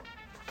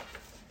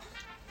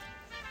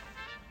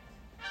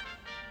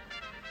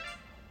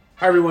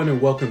Hi, everyone,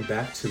 and welcome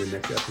back to the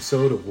next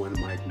episode of One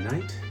Mic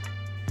Night,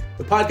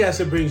 the podcast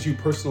that brings you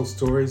personal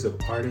stories of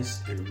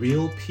artists and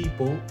real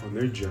people on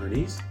their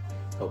journeys,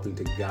 helping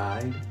to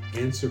guide,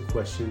 answer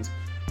questions,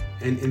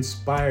 and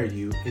inspire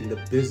you in the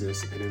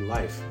business and in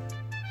life.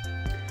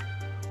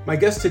 My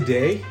guest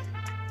today,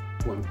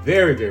 who I'm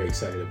very, very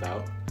excited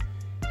about,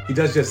 he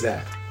does just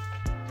that.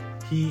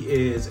 He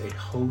is a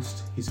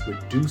host, he's a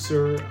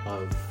producer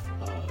of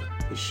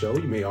his show.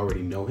 You may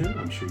already know him,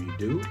 I'm sure you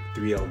do,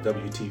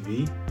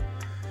 3LWTV.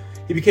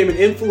 He became an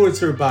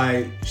influencer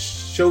by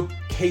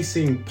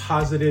showcasing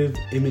positive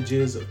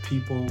images of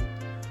people,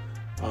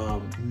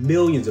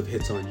 millions of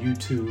hits on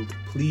YouTube.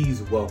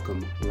 Please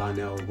welcome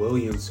Lonnell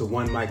Williams to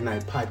One Mic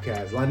Night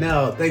podcast.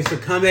 Lonnell, thanks for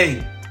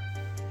coming.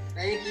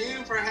 Thank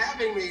you for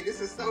having me.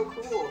 This is so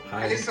cool.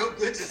 Hi. And it's so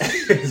good to see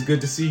you. It's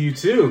good to see you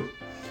too.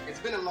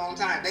 It's been a long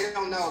time. They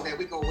don't know that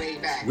we go way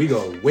back. We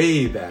go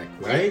way back,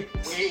 right?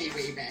 Way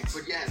back.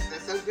 But yes,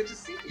 that's so good to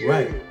see you.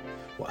 Right.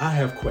 Well, I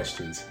have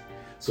questions.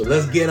 So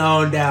let's get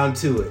on down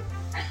to it.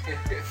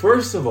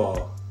 First of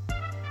all,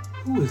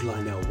 who is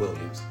Lonnell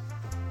Williams?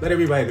 Let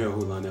everybody know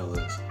who Lonnell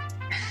is.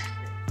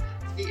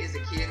 He is a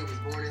kid who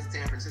was born in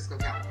San Francisco,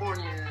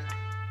 California.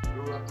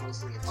 Grew up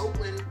mostly in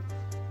Oakland.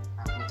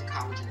 Went to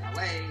college in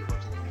LA.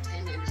 Worked in the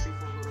entertainment industry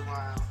for a little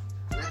while.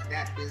 Left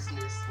that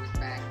business. Went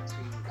back to,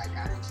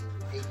 got into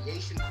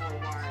aviation for a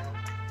while.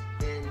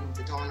 Then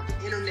the dawn of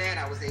the internet,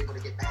 I was able to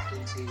get back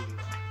into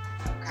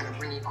kind of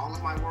bringing all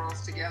of my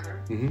worlds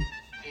together. Mm-hmm.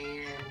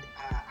 And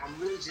I'm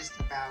really just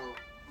about,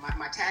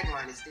 my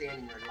tagline is staying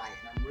in your life.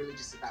 And I'm really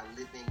just about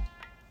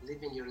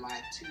living your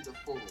life to the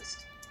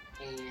fullest.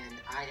 And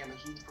I am a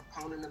huge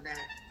proponent of that.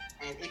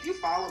 And if you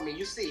follow me,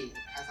 you see,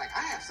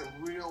 I have some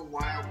real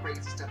wild,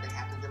 crazy stuff that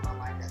happens in my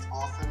life that's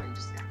awesome and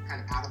just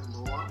kind of out of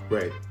the norm.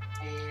 Right.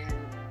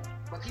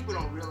 But people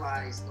don't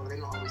realize, or they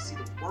don't always see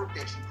the work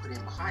that you put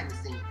in behind the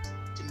scenes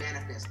to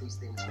manifest these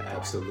things.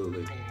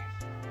 Absolutely.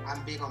 And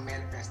I'm big on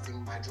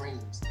manifesting my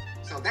dreams.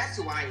 So that's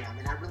who I am.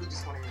 And I really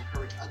just want to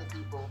encourage other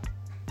people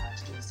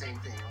to do the same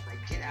thing.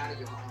 Get out of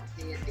your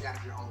own head, get out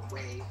of your own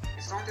way,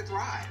 and start to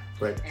thrive.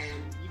 Right.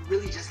 And you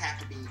really just have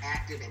to be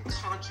active and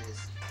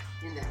conscious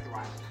in that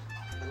thriving.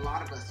 But a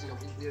lot of us,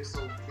 we're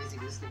so busy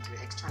listening to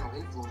external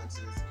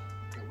influences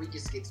that we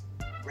just get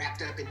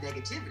wrapped up in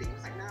negativity.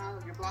 It's like, no,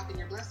 you're blocking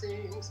your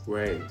blessings.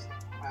 Right.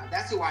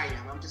 That's who I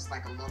am. I'm just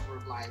like a lover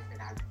of life,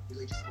 and I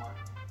really just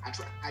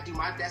I do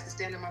my best to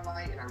stand in my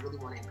light, and I really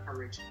want to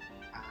encourage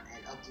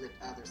and uplift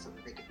others so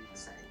that they can be the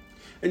same.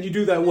 And you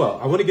do that well.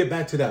 I want to get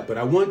back to that, but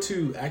I want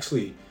to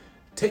actually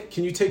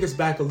can you take us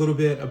back a little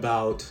bit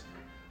about,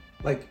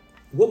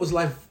 what was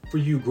life for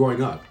you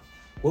growing up?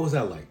 What was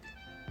that like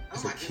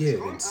as a kid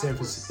in San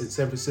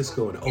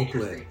Francisco and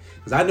Oakland?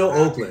 Because I know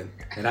Oakland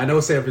and I know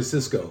San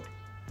Francisco,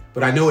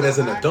 but I know it as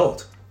an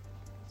adult.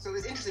 So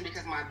it's interesting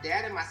because my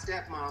dad and my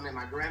stepmom and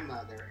my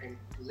grandmother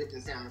lived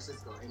in San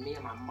Francisco, and me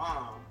and my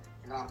mom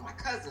and a lot of my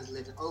cousins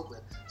lived in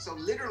Oakland. So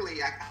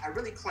literally, I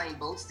really claim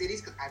both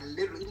cities because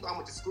even though I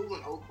went to school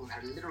in Oakland,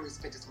 I literally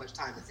spent as much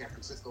time in San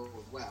Francisco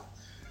as well.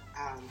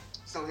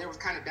 So there was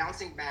kind of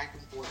bouncing back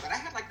and forth, but I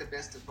had the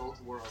best of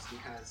both worlds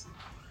because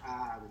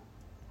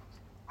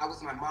I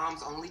was my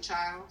mom's only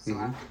child, so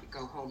I could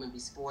go home and be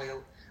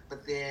spoiled.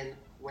 But then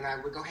when I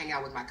would go hang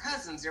out with my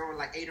cousins, there were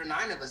 8 or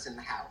 9 of us in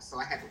the house, so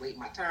I had to wait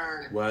my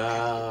turn.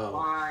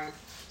 Wow.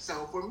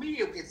 So for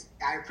me,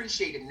 I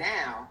appreciate it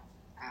now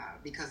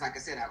because, like I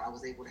said, I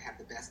was able to have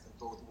the best of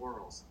both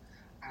worlds.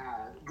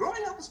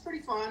 Growing up was pretty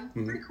fun,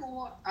 pretty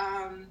cool.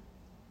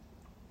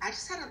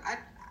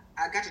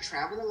 I got to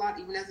travel a lot,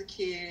 even as a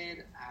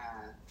kid.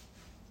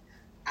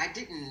 I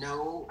didn't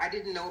know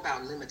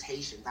about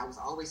limitations. I was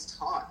always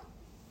taught,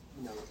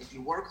 if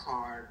you work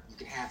hard, you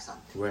can have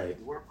something. Right. If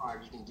you work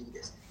hard, you can do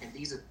this. And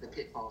these are the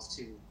pitfalls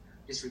to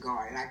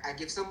disregard. And I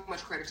give so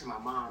much credit to my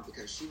mom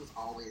because she was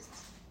always,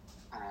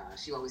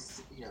 she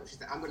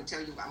said, I'm going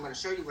to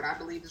show you what I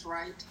believe is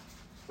right,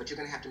 but you're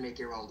going to have to make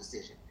your own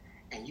decision.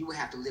 And you will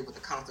have to live with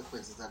the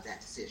consequences of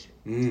that decision.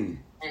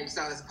 And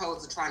so as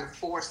opposed to trying to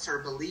force her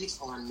beliefs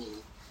on me,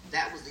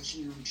 that was a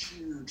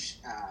huge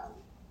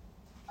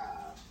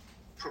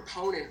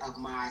proponent of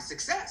my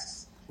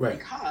success. Right.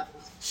 Because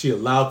she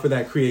allowed for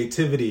that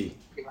creativity.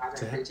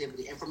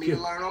 And for me to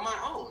learn on my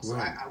own. So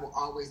I will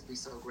always be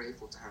so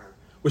grateful to her.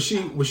 Was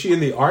she in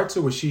the arts,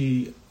 or was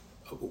she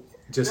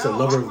just a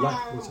lover of life?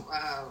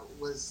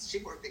 She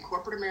worked in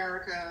corporate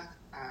America.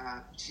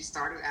 She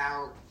started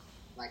out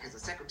as a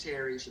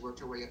secretary. She worked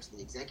her way up to the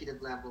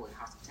executive level in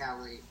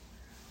hospitality.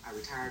 I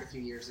retired a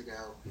few years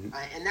ago.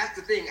 And that's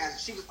the thing,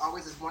 as she was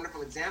always this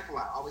wonderful example.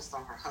 I always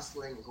saw her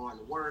hustling and going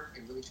to work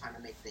and really trying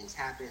to make things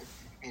happen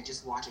and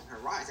just watching her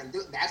rise. And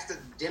that's the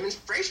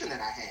demonstration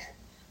that I had.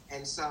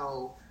 And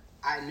so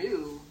I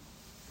knew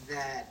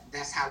that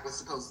that's how it's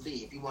supposed to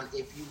be. If you want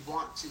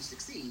to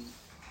succeed,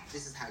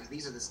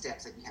 these are the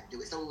steps that you have to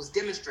do it. So it was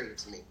demonstrated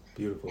to me.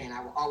 Beautiful. And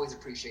I will always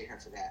appreciate her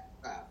for that.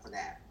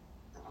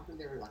 So I've been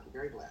very lucky,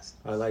 very blessed.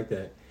 I like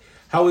that.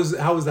 How was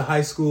the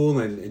high school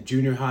and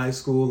junior high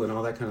school and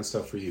all that kind of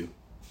stuff for you?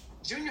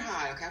 Junior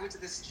high, okay, I went to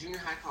this junior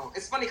high called,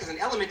 it's funny because in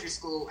elementary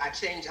school, I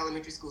changed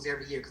elementary schools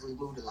every year because we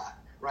moved a lot,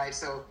 right?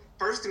 So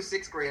 1st through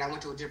 6th grade, I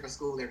went to a different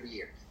school every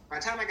year. By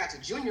the time I got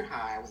to junior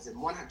high, I was in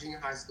one junior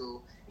high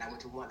school, and I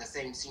went to the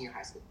same senior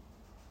high school.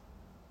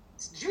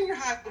 Junior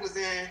high was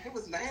it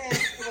wasn't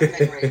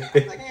that great. I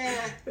was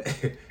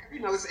like, you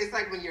know, it's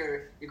like when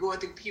you're going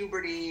through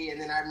puberty, and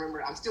then I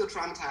remember I'm still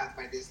traumatized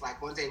by this. Like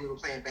one day we were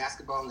playing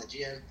basketball in the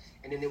gym,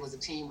 and then there was a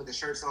team with the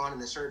shirts on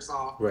and the shirts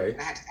off. Right.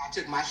 And I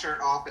took my shirt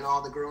off, and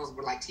all the girls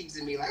were like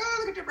teasing me, like, "Oh,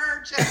 look at your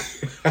bird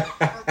chest."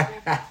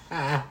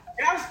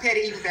 And I was petty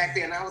even back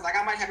then. I was like,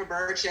 I might have a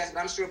bird chest, but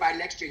I'm sure by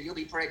next year you'll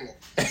be pregnant.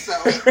 So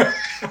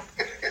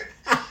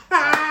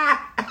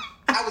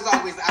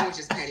I was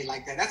just petty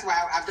like that. That's why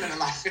I've done a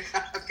lot.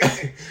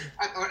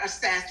 Or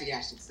sassy,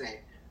 I should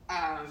say.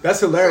 That's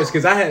hilarious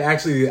because I had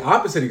actually the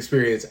opposite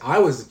experience. I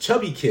was a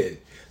chubby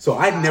kid, so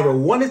I never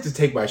wanted to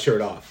take my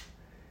shirt off.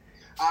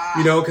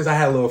 You know, because I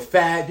had a little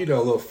fat, a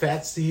little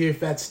fat here,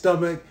 fat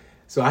stomach.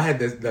 So I had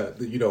this,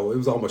 it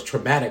was almost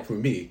traumatic for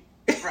me.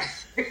 Right.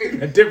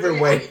 A different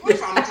way. I was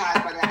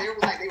traumatized by that. They were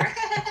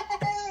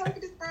look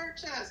at this bird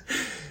chest.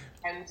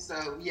 And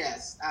so,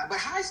 yes. But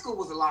high school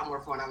was a lot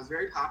more fun. I was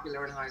very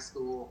popular in high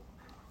school.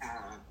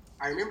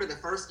 I remember the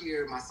first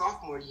year, my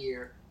sophomore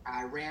year,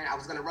 I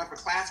was going to run for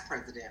class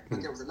president,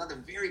 but there was another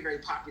very, very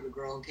popular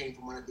girl who came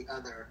from one of the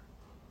other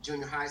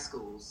junior high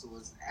schools who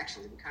was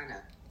actually, we kind of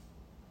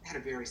had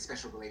a very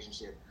special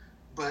relationship.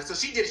 But so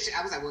she did,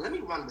 I was like, well, let me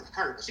run with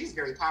her. She's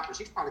very popular.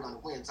 She's probably going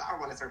to win. So I'll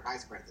run as her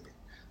vice president.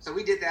 So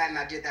we did that, and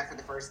I did that for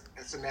the first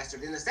semester.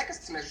 Then the second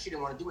semester, she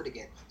didn't want to do it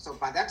again. So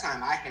by that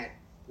time, I had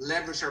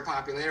leveraged her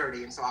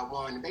popularity, and so I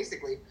won. And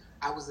basically,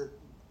 I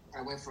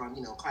went from,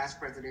 class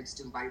president to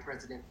student body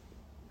president.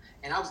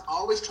 And I was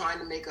always trying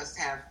to make us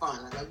have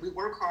fun. Like, we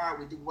work hard,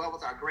 we do well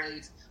with our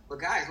grades, but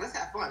guys, let's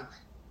have fun.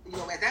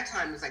 At that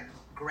time, it was like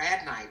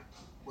grad night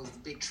was the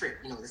big trip,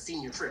 the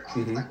senior trip. I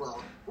was like,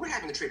 well, we're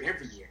having a trip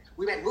every year.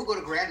 We'll go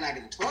to grad night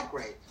in the 12th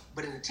grade,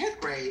 but in the 10th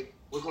grade,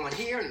 we're going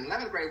here. In the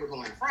 11th grade, we're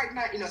going Friday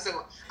night.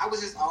 So I was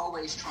just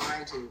always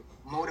trying to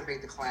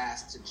motivate the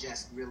class to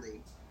just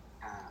really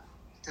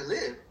to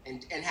live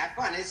and have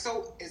fun. It's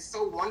so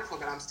wonderful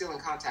that I'm still in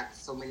contact with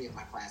so many of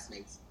my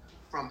classmates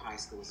from high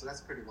school. So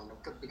that's pretty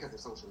wonderful because of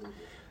social media.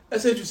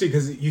 That's interesting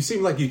because you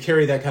seem like you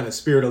carry that kind of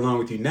spirit along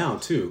with you now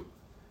too.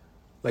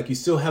 Like you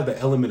still have the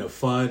element of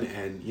fun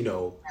and,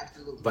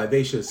 Absolutely.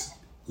 Vivacious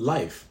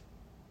life.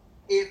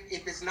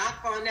 If it's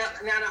not fun now,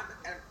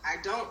 I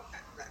don't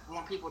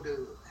want people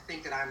to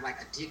think that I'm like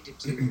addicted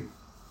to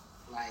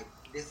like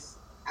this.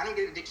 I don't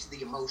get addicted to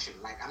the emotion.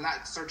 Like I'm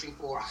not searching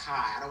for a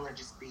high. I don't want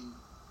to just be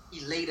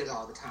elated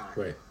all the time.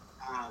 Right.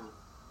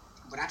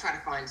 But I try to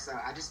find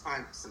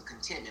some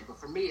contentment. But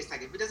for me, it's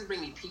like if it doesn't bring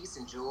me peace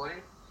and joy,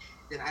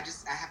 then I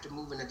have to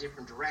move in a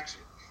different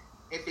direction.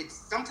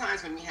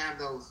 Sometimes when we have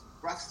those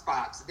rough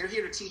spots, they're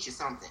here to teach you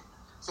something.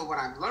 So what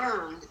I've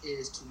learned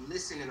is to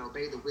listen and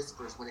obey the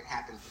whispers when it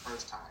happens the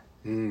first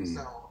time.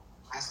 So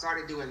I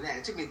started doing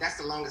that. That's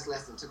the longest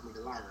lesson it took me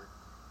to learn.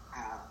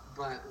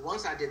 But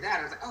once I did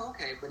that, I was like, oh,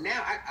 okay. But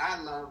now I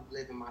love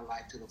living my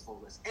life to the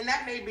fullest. And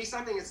that may be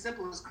something as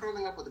simple as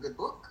curling up with a good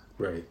book.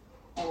 Right.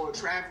 Or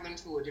traveling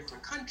to a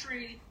different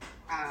country.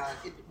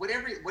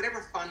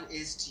 Whatever fun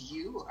is to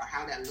you or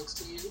how that looks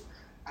to you,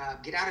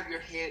 get out of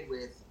your head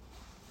with,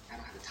 I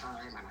don't have the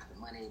time, I don't have the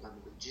money, but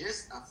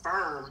just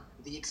affirm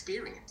the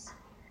experience.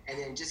 And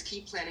then just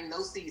keep planting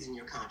those seeds in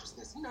your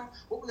consciousness.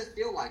 What will it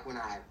feel like when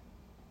I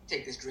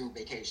take this dream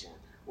vacation?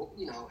 Well,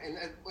 and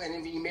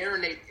if you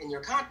marinate in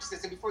your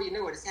consciousness, and before you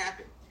know it, it's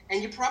happened.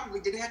 And you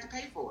probably didn't have to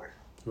pay for it.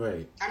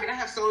 Right. I mean, I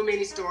have so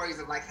many stories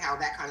of like how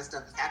that kind of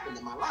stuff has happened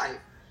in my life.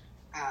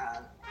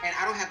 And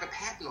I don't have a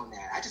patent on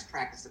that. I just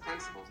practice the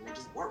principles, and they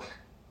just work.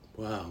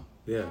 Wow.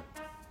 Yeah.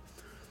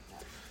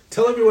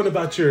 Tell everyone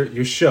about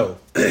your show.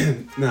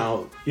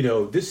 Now,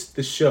 this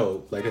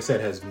show, like I said,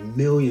 has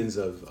millions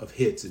of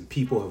hits, and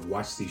people have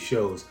watched these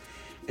shows,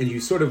 and you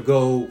sort of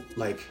go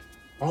like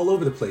all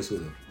over the place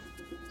with them.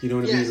 You know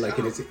what I mean? Like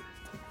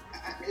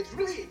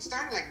it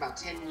started like about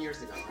 10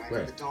 years ago, right?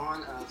 At the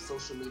dawn of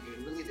social media,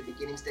 really the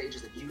beginning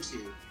stages of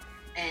YouTube.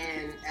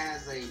 And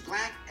as a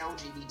black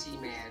LGBT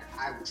man,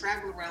 I would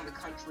travel around the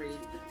country,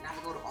 and I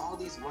would go to all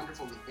these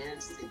wonderful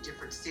events in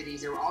different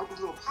cities. There were all these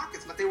little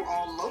pockets, but they were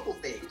all local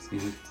things.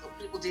 So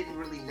people didn't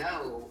really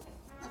know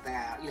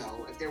about,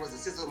 if there was a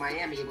Sizzle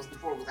Miami, it was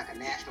like a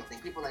national thing.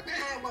 People were like,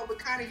 well, we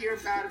kind of hear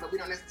about it, but we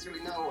don't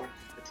necessarily know, or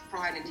the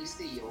Pride in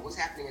DC, or what's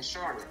happening in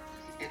Charlotte.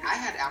 And I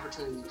had the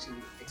opportunity to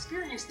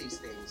experience these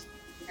things.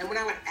 And when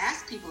I would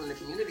ask people in the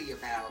community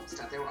about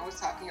stuff, they were always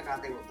talking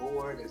about they were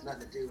bored, there's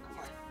nothing to do. I'm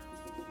like,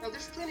 no,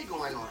 there's plenty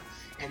going on.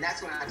 And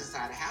that's when I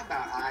decided, how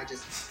about I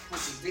just put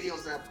these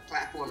videos up,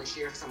 platform, and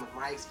share some of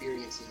my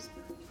experiences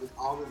with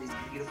all of these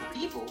beautiful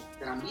people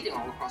that I'm meeting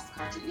all across the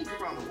country, even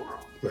around the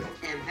world. Right.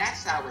 And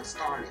that's how it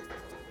started.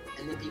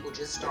 And then people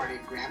just started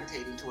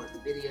gravitating towards the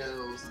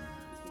videos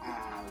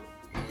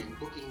and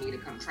booking me to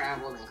come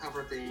travel and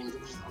cover things.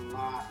 It was just a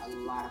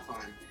lot of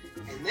fun.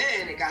 And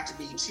then it got to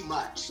be too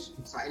much.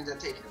 So I ended up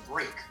taking a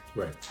break.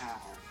 Right.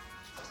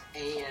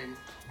 and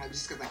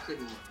just because I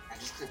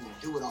just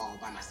couldn't do it all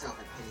by myself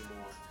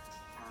anymore.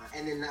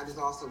 And then that was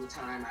also the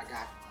time I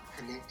got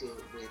connected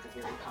with a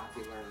very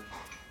popular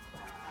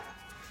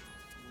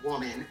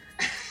woman,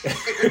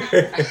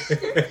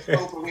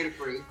 Oprah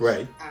Winfrey,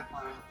 right?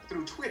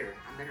 Through Twitter.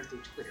 I met her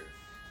through Twitter,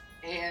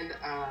 and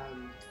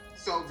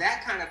so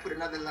that kind of put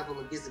another level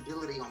of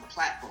visibility on the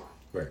platform,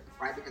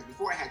 right? Because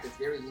before I had this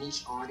very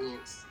niche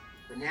audience,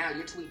 but now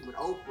you're tweeting with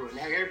Oprah, and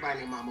now everybody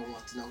and their mama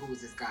wants to know who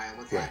is this guy and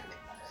what's happening.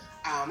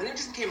 And it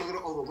just became a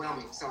little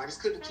overwhelming, so I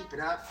just couldn't keep it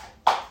up.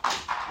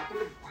 I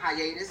put a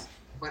hiatus,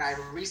 but I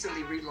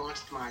recently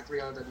relaunched my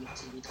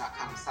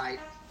 3LWTV.com site.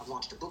 I've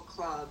launched a book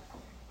club,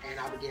 and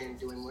I began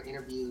doing more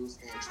interviews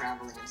and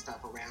traveling and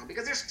stuff around.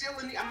 Because there's still,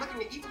 I'm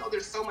looking at, even though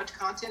there's so much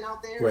content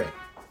out there,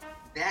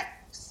 that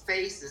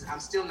space I'm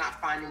still not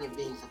finding it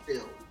being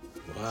fulfilled.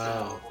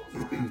 Wow.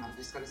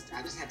 So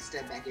I just had to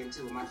step back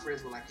into it. My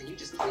friends were like, can you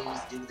just please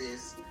do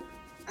this?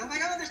 I'm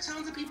like, oh, there's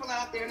tons of people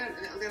out there.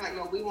 And they're like,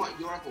 no, we want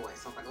your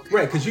voice. I'm like, okay.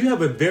 Right, because you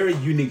have a very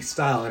unique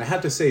style. And I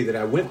have to say that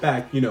I went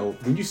back,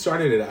 when you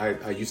started it,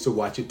 I used to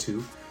watch it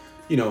too.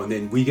 And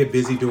then we get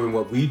busy doing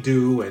what we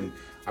do. And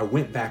I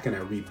went back and I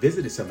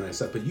revisited some of that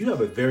stuff. But you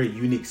have a very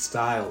unique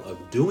style of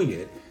doing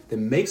it that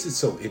makes it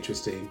so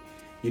interesting,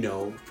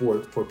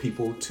 for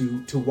people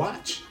to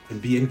watch and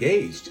be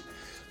engaged.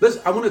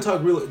 I want to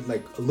talk really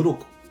a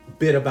little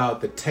bit about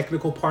the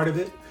technical part of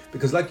it.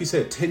 Because like you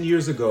said, 10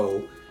 years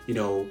ago,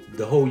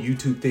 the whole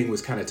YouTube thing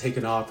was kind of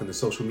taken off and the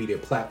social media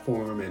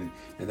platform and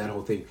that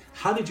whole thing.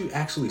 How did you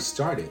actually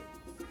start it?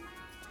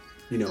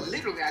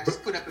 Literally, I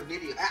just put up a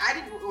video.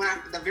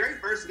 The very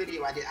first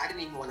video I didn't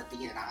even want to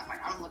be in it. I was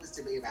like, I don't want this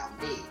to be about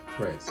me.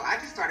 Right. So I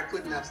just started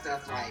putting up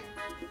stuff like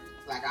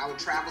I would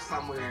travel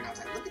somewhere and I was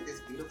like, look at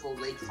this beautiful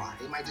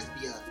lakefront. It might just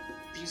be a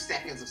few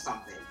seconds of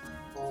something.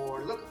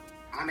 Or look,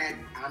 I'm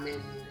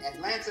in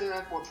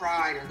Atlanta for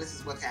Pride and this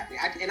is what's happening.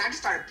 I just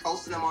started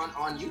posting them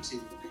on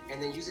YouTube.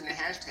 And then using the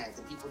hashtags,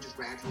 and people just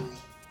gradually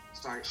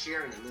started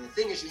sharing them. And the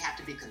thing is, you have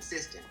to be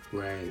consistent.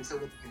 Right. And so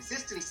with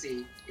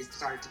consistency, it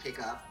started to pick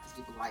up because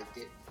people liked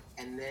it.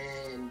 And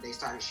then they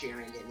started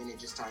sharing it, and then it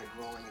just started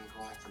growing and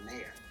growing from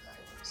there.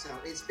 So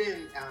it's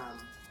been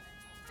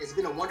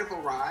a wonderful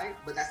ride,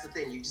 but that's the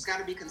thing. You just got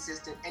to be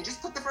consistent and just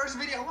put the first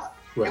video up.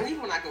 Right. And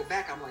even when I go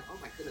back, I'm like, oh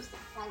my goodness, that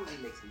probably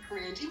makes me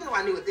cringe. Even though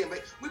I knew it then,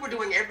 but we were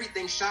doing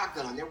everything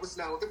shotgun. There was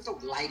no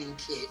lighting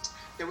kit.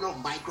 There were no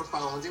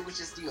microphones. It was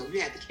just, you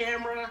had the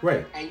camera,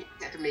 right, and you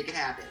had to make it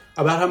happen.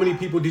 About how many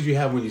people did you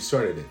have when you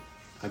started it?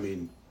 I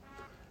mean,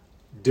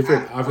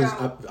 different,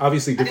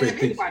 obviously different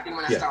things. I didn't have anybody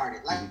when I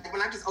started.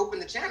 When I just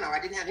opened the channel,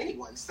 I didn't have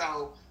anyone.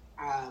 So,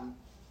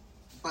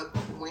 but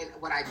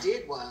what I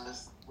did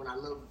was, when I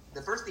looked,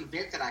 the first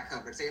event that I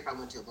covered, say if I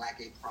went to a Black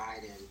Gay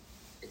Pride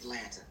in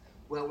Atlanta,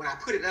 well, when I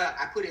put it up,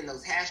 I put in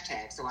those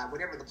hashtags, so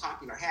whatever the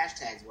popular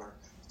hashtags were,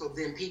 so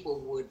then people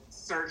would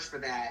search for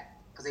that,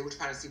 because they were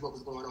trying to see what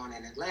was going on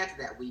in Atlanta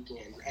that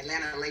weekend,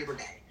 Atlanta Labor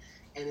Day,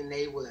 and then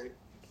they would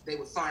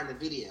find the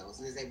videos,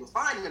 and as they would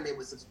find them, they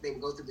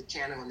would go through the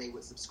channel and they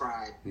would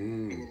subscribe,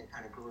 and then it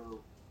kind of grew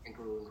and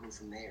grew and grew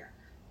from there.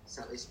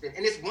 So it's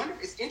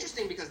wonderful. It's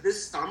interesting because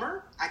this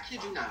summer, I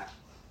kid you not,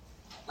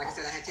 like I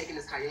said, I had taken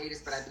this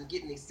hiatus, but I've been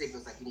getting these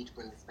signals like, you need to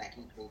bring this back,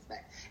 you need to bring this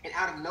back. And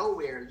out of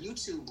nowhere,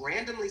 YouTube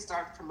randomly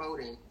started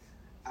promoting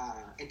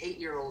an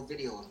 8-year-old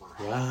video of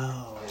mine.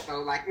 Wow.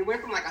 So it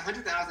went from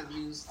 100,000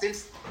 views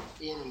since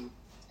in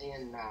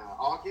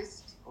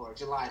August or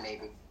July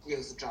maybe. It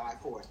was July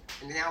 4th.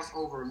 And now it's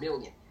over 1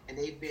 million. And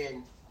they've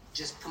been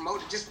just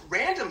promoted, just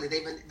randomly,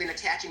 they've been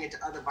attaching it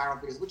to other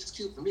viral videos, which is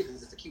cute for me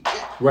because it's a cute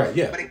clip. Right,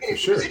 yeah, but again, for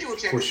it's sure. Residual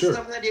check. This is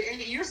something I did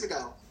 8 years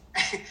ago.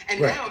 And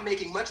now I'm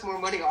making much more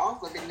money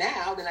off of it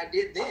now than I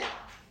did then.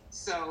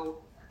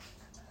 So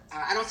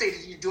I don't say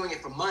that you're doing it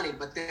for money,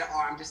 but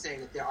I'm just saying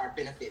that there are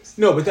benefits.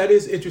 No, but that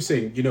is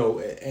interesting,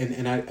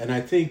 and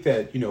I think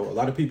that, a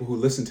lot of people who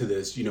listen to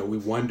this, we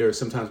wonder,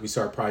 sometimes we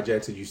start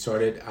projects and you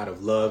started out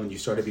of love and you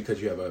started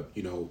because you have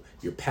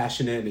you're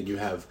passionate and you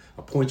have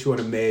a point you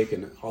want to make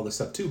and all this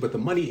stuff too, but the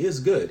money is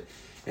good.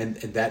 And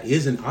that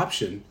is an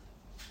option,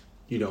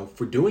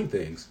 for doing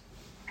things.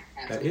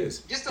 Absolutely. That is.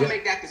 Just don't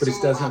make that the but sole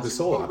it doesn't have the option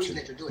sole for option.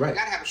 That you're doing. Right. You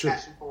gotta have a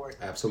passion for it.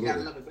 Absolutely. You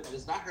gotta love it, but it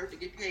does not hurt to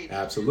get paid.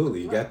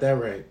 Absolutely. You got that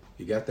right.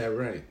 You got that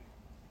right.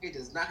 It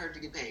does not hurt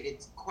to get paid.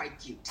 It's quite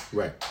cute.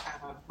 Right.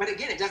 But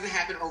again, it doesn't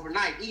happen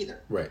overnight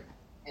either. Right.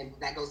 And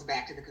that goes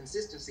back to the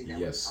consistency that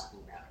we're talking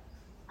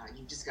about.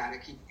 You just gotta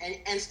keep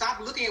and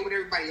stop looking at what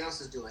everybody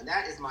else is doing.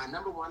 That is my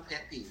number one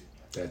pet peeve.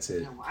 That's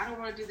it. I don't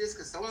want to do this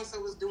because so and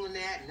so is doing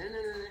that. No.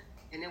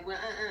 And then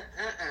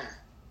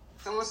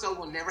so and so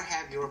will never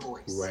have your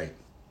voice. Right.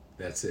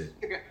 That's it.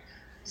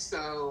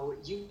 So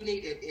you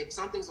need, if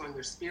something's on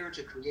your spirit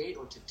to create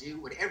or to do,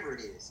 whatever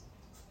it is,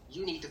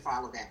 you need to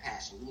follow that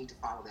passion. You need to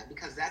follow that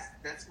because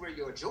that's where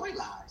your joy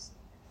lies.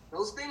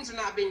 Those things are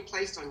not being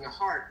placed on your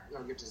heart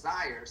or your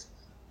desires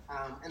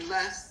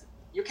unless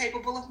you're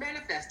capable of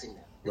manifesting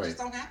them. They just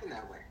don't happen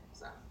that way.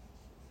 So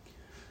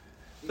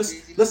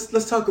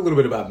let's talk a little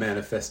bit about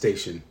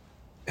manifestation.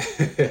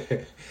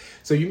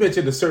 So you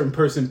mentioned a certain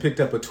person picked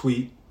up a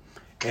tweet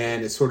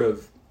and it sort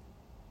of,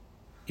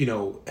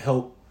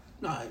 helped.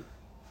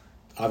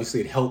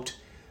 Obviously, it helped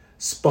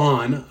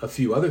spawn a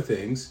few other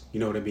things. You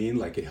know what I mean?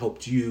 Like it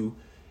helped you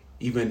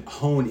even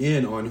hone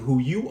in on who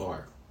you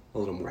are a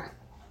little more.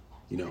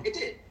 Right. It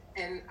did.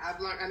 And I've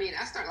learned,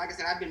 like I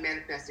said, I've been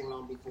manifesting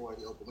long before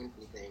the Oprah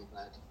Winfrey thing,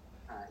 but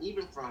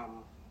even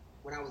from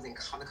when I was in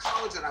the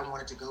college that I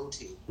wanted to go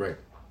to, right.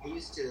 I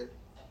used to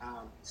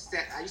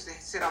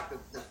set up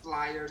the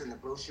flyers and the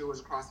brochures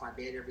across my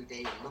bed every day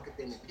and look at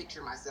them and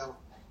picture myself.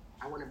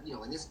 I want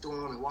to, in this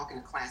dorm and walking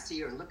to class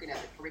here and looking at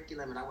the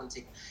curriculum, and I want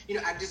to take,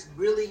 I just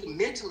really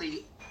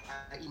mentally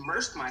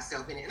immersed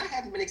myself in it, and I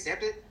hadn't been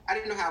accepted. I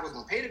didn't know how I was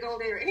going to pay to go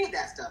there, any of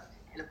that stuff.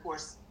 And of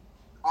course,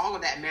 all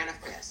of that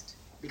manifest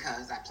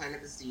because I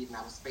planted the seed and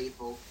I was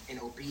faithful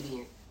and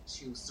obedient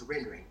to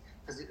surrendering.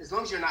 Because as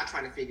long as you're not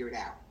trying to figure it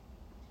out.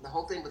 The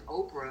whole thing with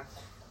Oprah,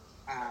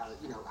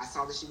 I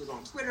saw that she was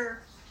on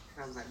Twitter,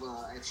 and I was like,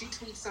 well, if she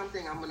tweets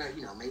something, I'm going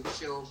to, maybe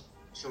she'll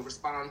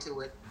respond to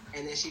it.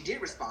 And then she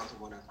did respond to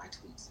one of my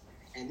tweets.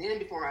 And then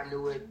before I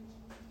knew it,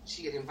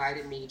 she had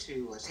invited me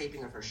to a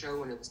taping of her show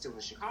when it was still in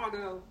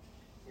Chicago.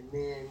 And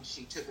then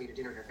she took me to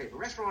dinner at her favorite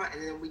restaurant.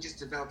 And then we just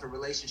developed a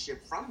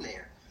relationship from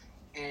there.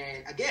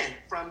 And again,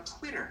 from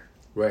Twitter.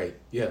 Right,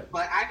 yeah.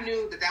 But I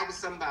knew that was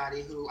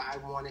somebody who I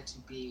wanted to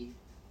be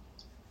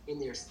in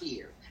their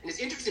sphere. And it's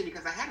interesting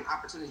because I had an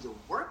opportunity to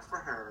work for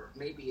her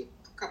maybe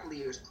a couple of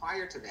years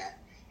prior to that.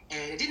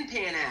 And it didn't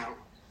pan out.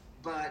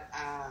 But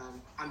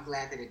I'm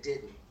glad that it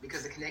didn't,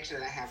 because the connection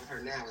that I have with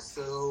her now is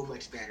so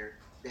much better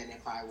than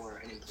if I were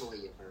an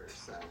employee of hers.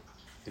 So,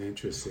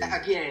 interesting.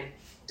 Again,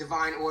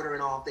 divine order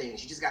in all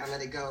things. You just got to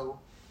let it go,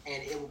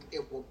 and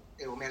it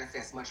will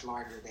manifest much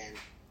larger than.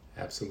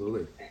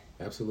 Absolutely.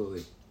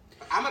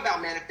 I'm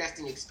about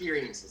manifesting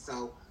experiences,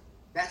 so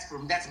that's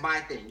my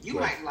thing. You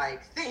might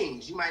like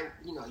things. You might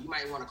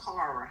want a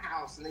car or a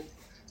house,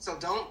 so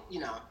don't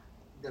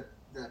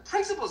the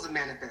principles of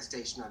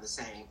manifestation are the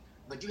same.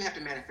 But you have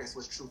to manifest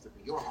what's true for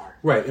your heart.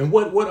 Right. And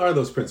what are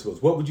those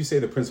principles? What would you say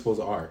the principles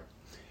are?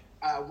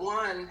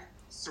 One,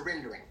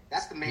 surrendering.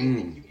 That's the main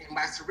thing. And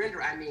by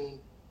surrender, I mean,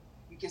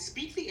 you can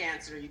speak the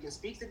answer, you can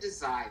speak the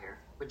desire,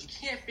 but you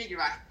can't figure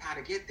out how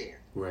to get there.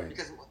 Right.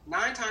 Because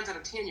 9 times out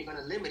of 10, you're going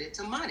to limit it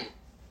to money.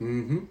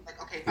 Mm-hmm.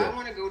 Like, okay, if I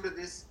want to go to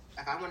this,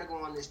 if I want to go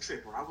on this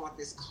trip, or I want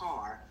this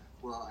car,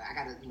 well,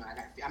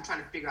 I'm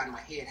trying to figure out in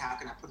my head, how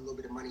can I put a little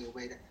bit of money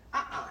away?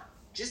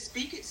 Just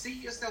speak it. See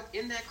yourself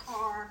in that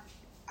car.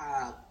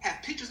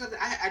 Have pictures of it.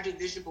 I do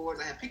vision boards.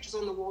 I have pictures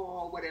on the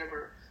wall,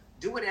 whatever.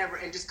 Do whatever,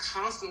 and just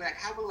constantly like,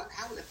 how will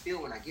it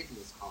feel when I get in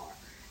this car?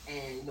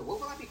 And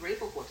what will I be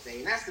grateful for today?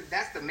 And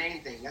that's the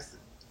main thing. That's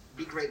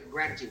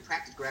gratitude.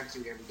 Practice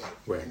gratitude every day,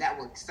 right. And that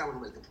will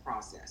accelerate the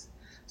process.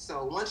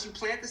 So once you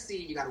plant the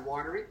seed, you got to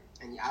water it,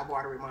 and I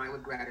water mine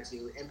with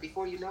gratitude. And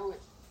before you know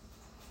it,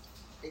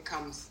 it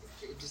comes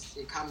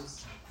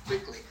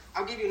quickly.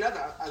 I'll give you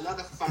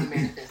another fun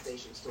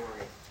manifestation story.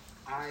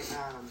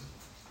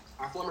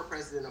 Our former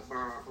president of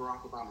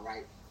Barack Obama,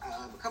 right?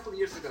 A couple of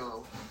years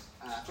ago,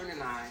 a friend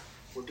and I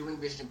were doing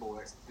vision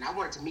boards, and I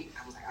wanted to meet.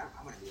 I was like,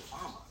 I want to be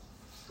Obama,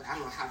 but I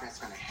don't know how that's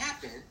going to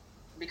happen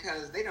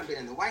because they done been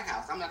in the White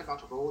House. I'm not about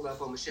to roll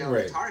up on Michelle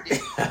at Target.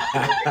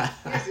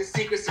 There's this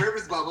Secret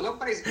Service bubble.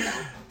 Nobody's,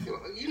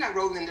 you're not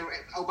rolling into.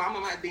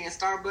 Obama might be in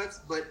Starbucks,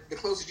 but the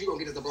closest you're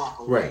gonna get is a block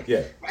away. Right.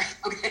 Yeah. Right.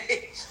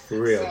 Okay.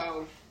 For real.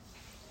 So,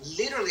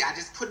 literally, I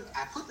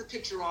put the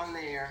picture on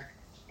there,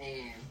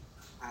 and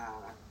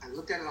I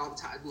looked at it all the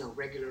time,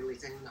 regularly,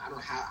 saying, I don't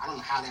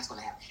know how that's going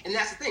to happen. And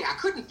that's the thing, I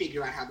couldn't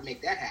figure out how to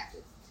make that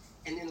happen.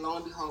 And then lo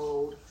and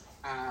behold,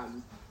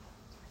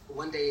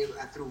 one day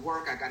through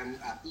work, I got an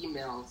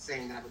email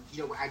saying that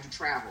I do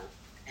travel,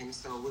 and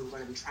so we were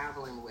going to be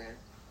traveling with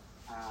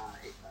a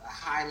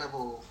high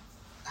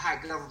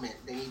government.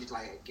 They needed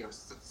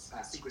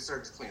Secret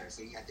Service clearance,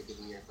 so you had to give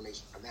them your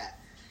information for that.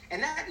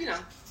 And that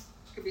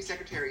could be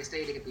Secretary of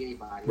State, it could be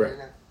anybody. Right.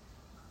 And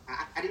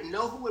I didn't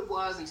know who it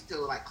was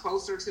until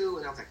closer to,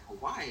 and I was like,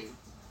 Hawaii?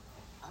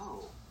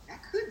 Oh,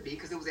 that could be,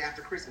 because it was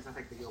after Christmas. I was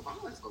like, the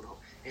Obamas go to home.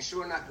 And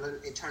sure enough,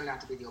 it turned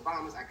out to be the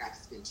Obamas. I got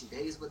to spend 2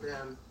 days with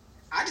them.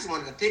 I just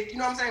wanted to pick, you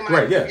know what I'm saying?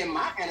 Right, yeah. In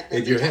my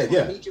manifestation, in your head, I just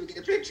want to meet you and get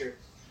a picture.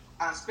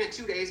 I spent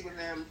 2 days with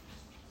them.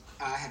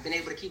 Have been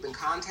able to keep in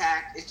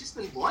contact. It's just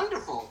been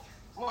wonderful.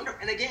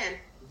 And again,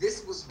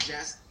 this was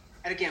just,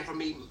 and again, for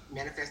me,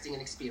 manifesting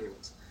an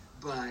experience.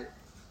 But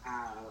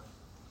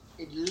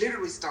it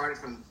literally started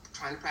from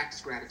trying to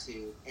practice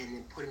gratitude and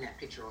then putting that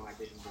picture on my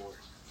vision board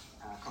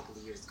a couple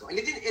of years ago. And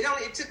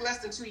it took less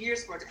than 2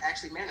 years for it to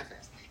actually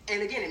manifest.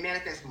 And again, it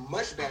manifests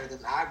much better than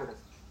I would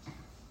have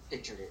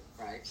pictured it,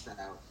 right? So,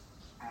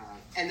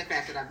 and the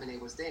fact that I've been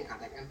able to stay in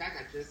contact. In fact,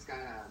 I just got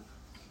a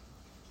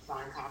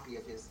signed copy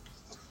of his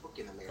book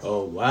in the mail.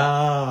 Oh,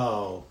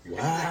 wow. Wow.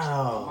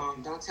 Actually,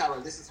 Mom, don't tell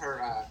her. This is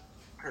her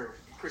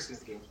Christmas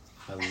gift.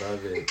 I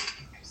love it.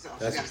 So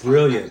that's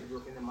brilliant.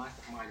 Mine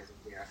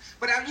isn't there.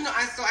 But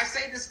I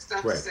say this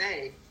stuff to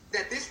say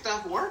that this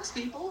stuff works,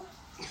 people.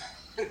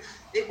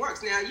 It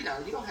works. Now, you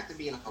don't have to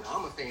be an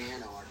Obama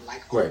fan or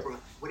like Oprah.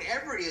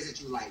 Whatever it is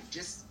that you like,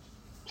 just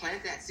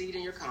plant that seed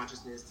in your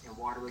consciousness and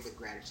water it with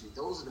gratitude.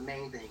 Those are the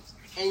main things.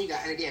 And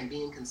and again,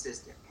 being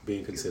consistent.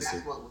 Being consistent.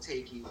 That's what will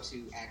take you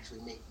to actually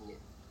making it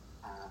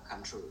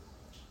come true.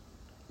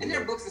 And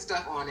there are books and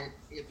stuff on it.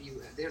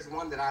 There's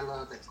one that I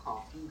love that's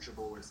called Future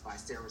Boards by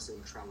Sarah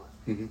Silvertrella.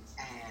 Mm-hmm.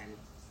 And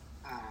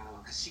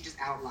she just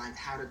outlines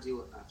how to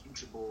do a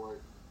future board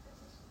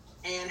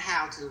and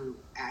how to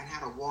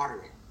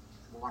water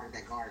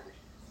that garden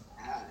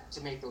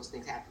to make those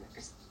things happen.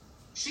 Because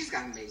she's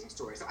got an amazing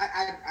story. So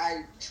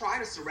I try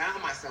to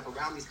surround myself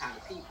around these kind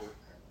of people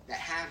that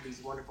have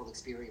these wonderful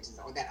experiences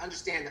or that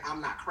understand that I'm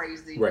not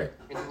crazy. Right.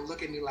 And they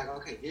look at me like,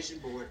 okay, vision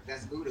board,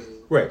 that's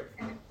voodoo. Right.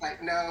 And it's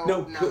like,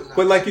 no.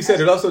 But like you said,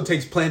 it also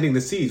takes planting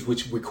the seeds,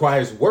 which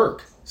requires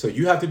work. So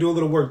you have to do a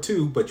little work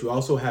too, but you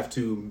also have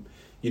to,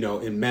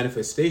 in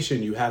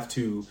manifestation, you have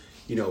to,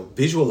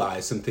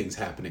 visualize some things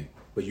happening.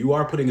 But you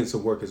are putting in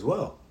some work as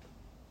well.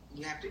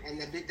 You have to,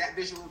 and that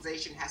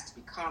visualization has to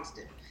be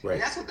constant. Right.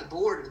 And that's what the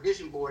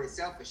vision board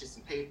itself is, just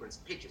some paper and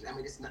some pictures. I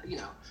mean, it's not,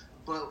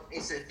 but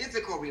it's a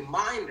physical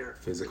reminder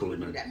to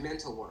do that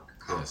mental work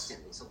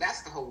constantly. Yes. So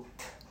that's the whole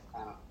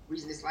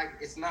reason. It's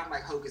not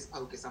like hocus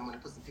pocus. I'm going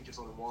to put some pictures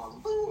on the wall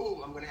and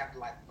boom, I'm going to have the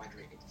life of my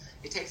dreams.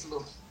 It takes a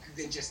little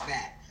than just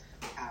that.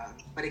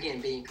 But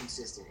again, being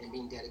consistent and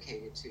being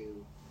dedicated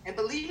to, and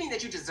believing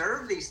that you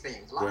deserve these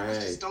things. A lot of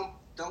us just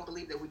don't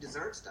believe that we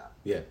deserve stuff.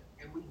 Yeah.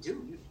 And we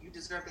do. You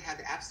deserve to have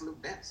the absolute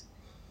best.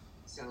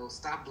 So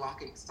stop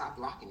blocking it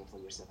for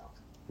yourself.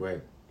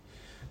 Right.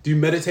 Do you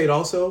meditate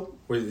also,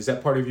 or is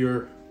that part of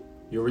your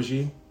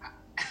regime?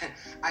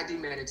 I do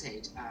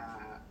meditate.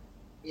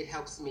 It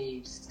helps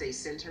me stay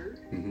centered,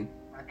 mm-hmm.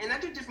 And I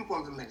do different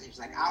forms of meditation.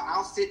 Like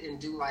I'll sit and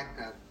do like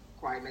a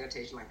quiet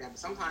meditation like that. But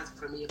sometimes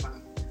for me, if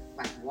I'm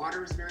like,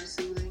 water is very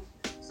soothing,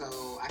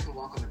 so I can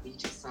walk on the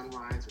beach at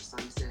sunrise or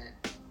sunset,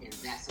 and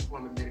that's a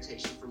form of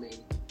meditation for me.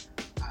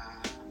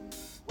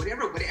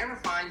 Whatever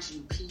finds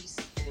you peace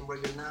and where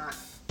you're not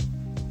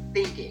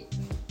thinking.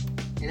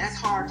 And that's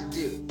hard to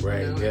do.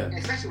 Right, yeah.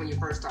 Especially when you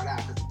first start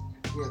out.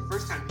 Because, the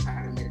first time you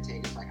try to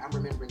meditate, it's like I'm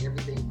remembering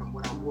everything from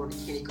what I wore to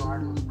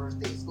kindergarten on the first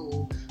day of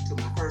school to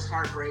my first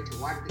heartbreak to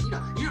why did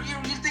you're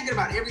thinking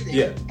about everything.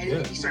 Yeah, and then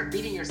you start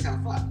beating yourself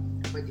up.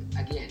 But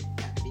again,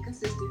 you have to be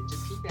consistent.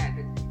 Just keep at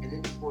it. And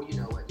then before you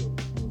know it, you'll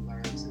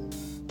learn to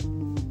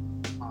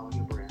follow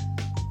your breath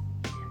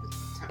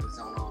and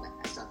zone all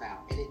that stuff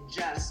out. And it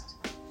just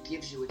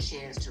gives you a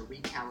chance to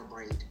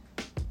recalibrate,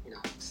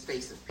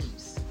 space of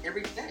peace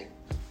every day.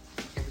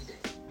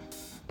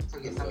 So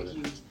yes, I'm a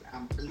huge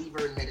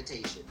believer in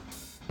meditation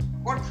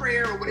or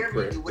prayer or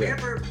whatever you do,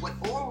 whatever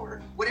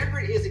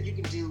it is that you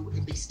can do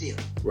and be still,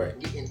 right?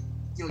 And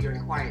still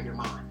and quiet your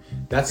mind.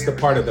 That's the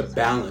part of the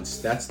balance.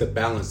 That's the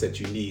balance that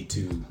you need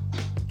to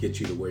get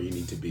you to where you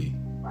need to be.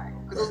 Right,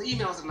 because those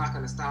emails are not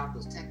going to stop.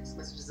 Those text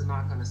messages are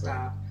not going to stop.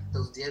 Right.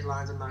 Those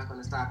deadlines are not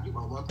going to stop. You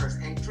want one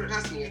person, and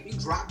trust me, if you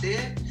drop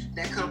dead,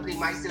 that company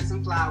might send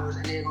some flowers,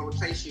 and they're going to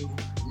replace you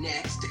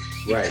next.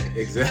 Right,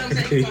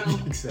 exactly.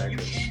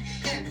 Exactly.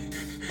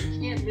 You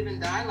can't live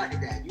and die like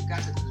that. You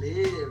got to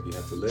live. You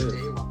have to live. Each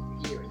day while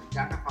you're here. And you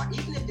got to find,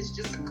 even if it's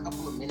just a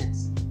couple of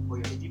minutes, or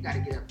if you got to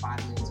get up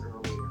 5 minutes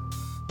earlier,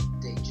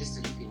 just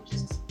so you can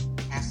just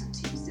have some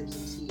tea, sip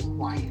some tea and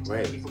quiet.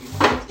 Right. Before you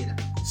get up.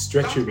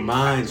 Stretch your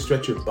mind,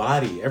 stretch your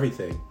body,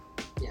 everything.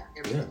 Yeah,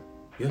 everything.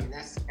 Yeah. And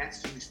that's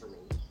huge for me.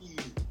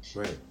 Huge.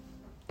 Right.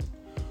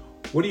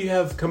 What do you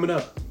have coming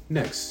up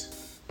next?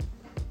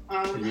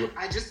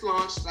 I just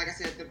launched, like I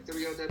said, the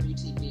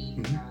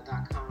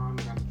RealWTV.com,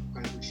 and I'm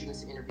going to be shooting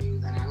some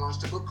interviews. And I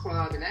launched a book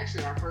club, and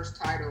actually our first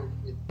title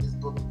is this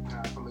book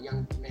from a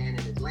young man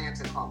in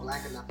Atlanta called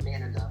Black Enough,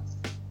 Man Enough.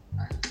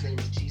 His name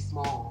is G.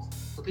 Smalls.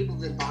 So people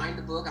have been buying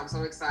the book. I'm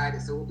so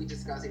excited. So we'll be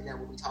discussing that.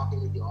 We'll be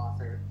talking with the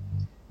author.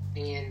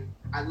 And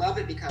I love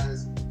it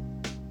because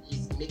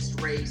he's mixed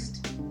race,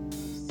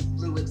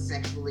 fluid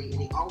sexually, and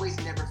he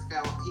never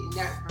felt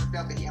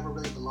that he ever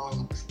really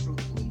belonged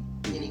truthfully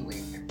anywhere.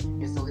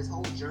 And so his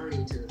whole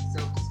journey to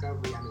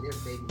self-discovery, I mean,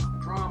 there's baby mama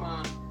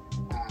drama,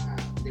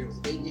 there was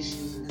weight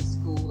issues in his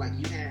school like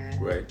you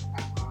had. Right.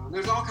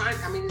 There's all kinds,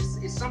 I mean,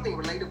 it's something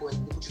relatable,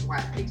 which is why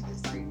I picked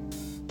this. Like,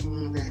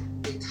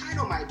 the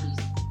title might be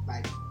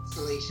like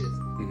salacious,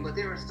 but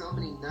there are so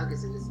many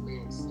nuggets in this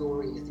man's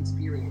story and his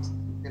experience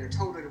that are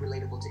totally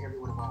relatable to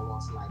everyone of all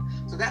walks of life.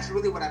 So that's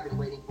really what I've been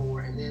waiting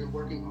for, and then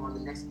working on the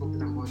next book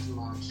that I'm going to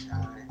launch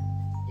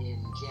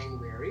in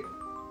January,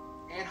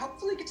 and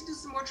hopefully get to do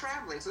some more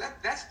traveling. So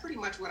that's pretty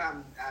much what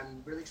I'm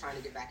really trying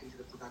to get back into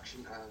the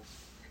production of.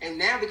 And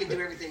now we can do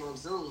everything on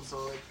Zoom,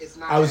 so it's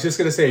not. I was just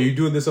gonna say, are you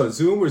doing this on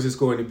Zoom, or is this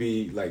going to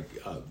be like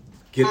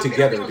get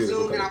together and do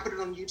Zoom, this? And I'll put it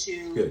on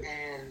YouTube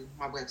and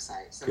my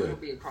website, so it'll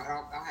be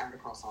I'll have it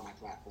across all my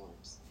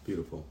platforms.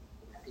 Beautiful.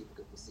 People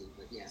can see,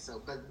 but yeah.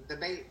 So, but the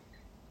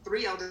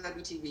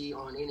 3LWTV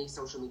on any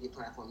social media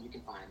platform, you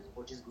can find me,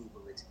 or just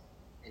Google it,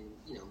 and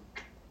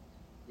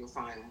you'll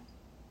find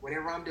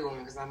whatever I'm doing,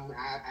 because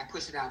I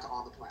push it out to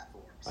all the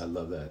platforms. I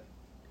love that.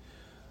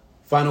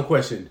 Final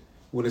question: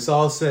 when it's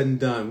all said and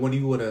done, what do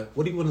you want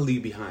to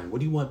leave behind? What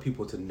do you want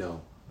people to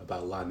know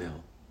about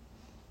Lonnell?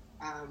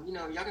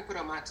 Y'all can put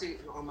on my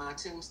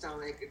tombstone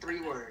like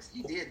 3 words.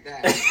 He did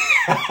that.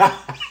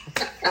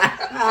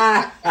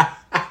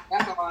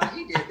 That's all.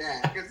 He did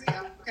that because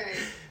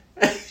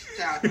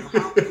child,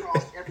 how we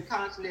crossed every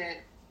continent,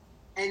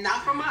 and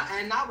not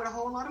with a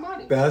whole lot of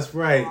money. That's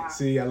right.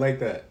 See, I like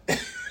that.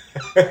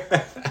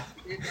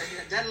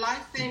 That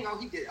life thing.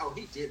 He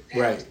did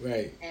that.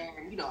 Right.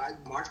 And I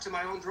marched to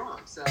my own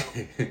drum. So,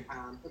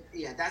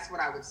 that's what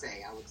I would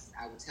say. I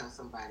would tell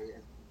somebody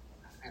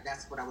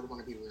that's what I would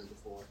want to be remembered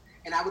for.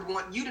 And I would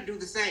want you to do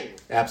the same.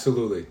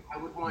 Absolutely. I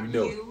would want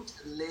you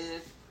to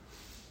live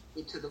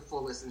it to the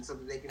fullest, and so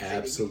that they can say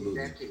that you did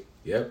that too.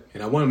 Yep.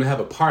 And I want them to have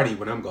a party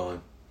when I'm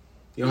gone.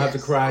 You don't have to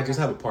cry. Just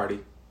have a party.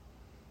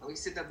 We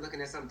sit up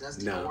looking at some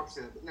dusty corpse.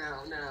 No.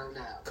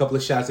 A couple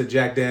of shots of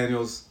Jack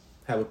Daniels.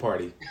 Have a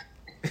party.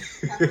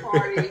 Have a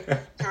party.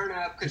 Turn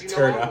up, because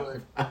I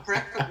would.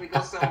 Preferably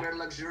go somewhere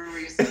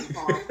luxurious and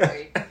far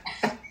away.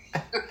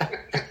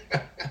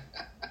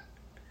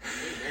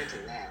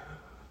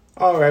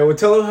 All right. Well,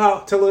 tell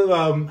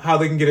them how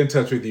they can get in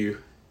touch with you.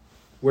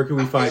 Where can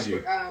we find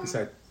you?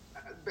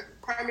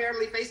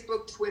 Primarily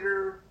Facebook,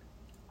 Twitter,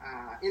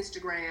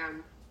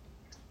 Instagram.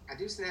 I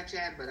do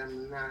Snapchat, but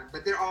I'm not.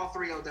 But they're all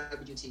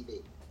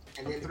 30WTV,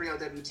 and then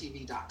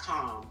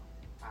 30WTV.com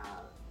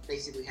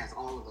basically has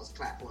all of those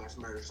platforms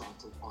merged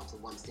onto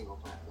one single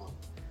platform.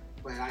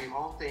 But I am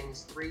all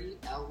things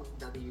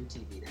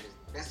 3LWTV. That is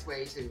the best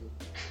way to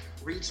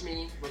reach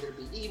me, whether it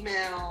be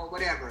email,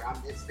 whatever.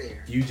 It's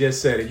there. You just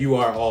said it. You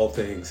are all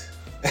things.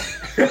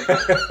 I'm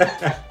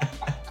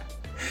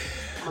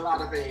a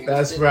lot of things.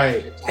 That's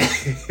right.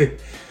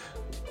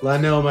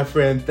 Lionel, my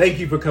friend, thank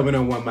you for coming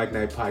on One Mic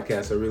Night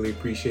Podcast. I really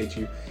appreciate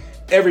you.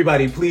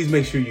 Everybody, please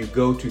make sure you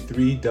go to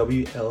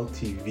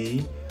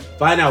 3WLTV.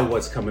 Find out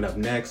what's coming up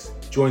next.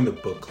 Join the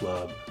book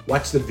club.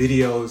 Watch the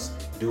videos.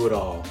 Do it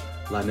all.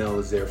 Lionel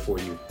is there for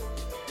you.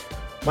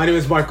 My name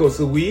is Marcos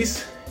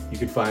Luis. You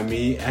can find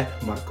me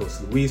at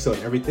Marcos Luis on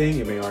everything,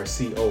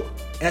 MarcosLuis.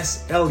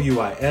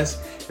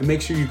 And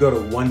make sure you go to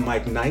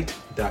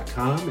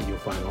onemicnight.com and you'll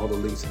find all the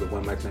links to the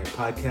One Mic Night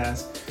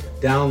podcast.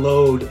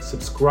 Download,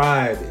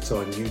 subscribe. It's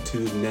on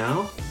YouTube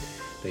now.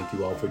 Thank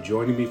you all for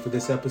joining me for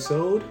this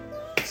episode.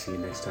 See you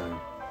next time.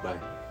 Bye.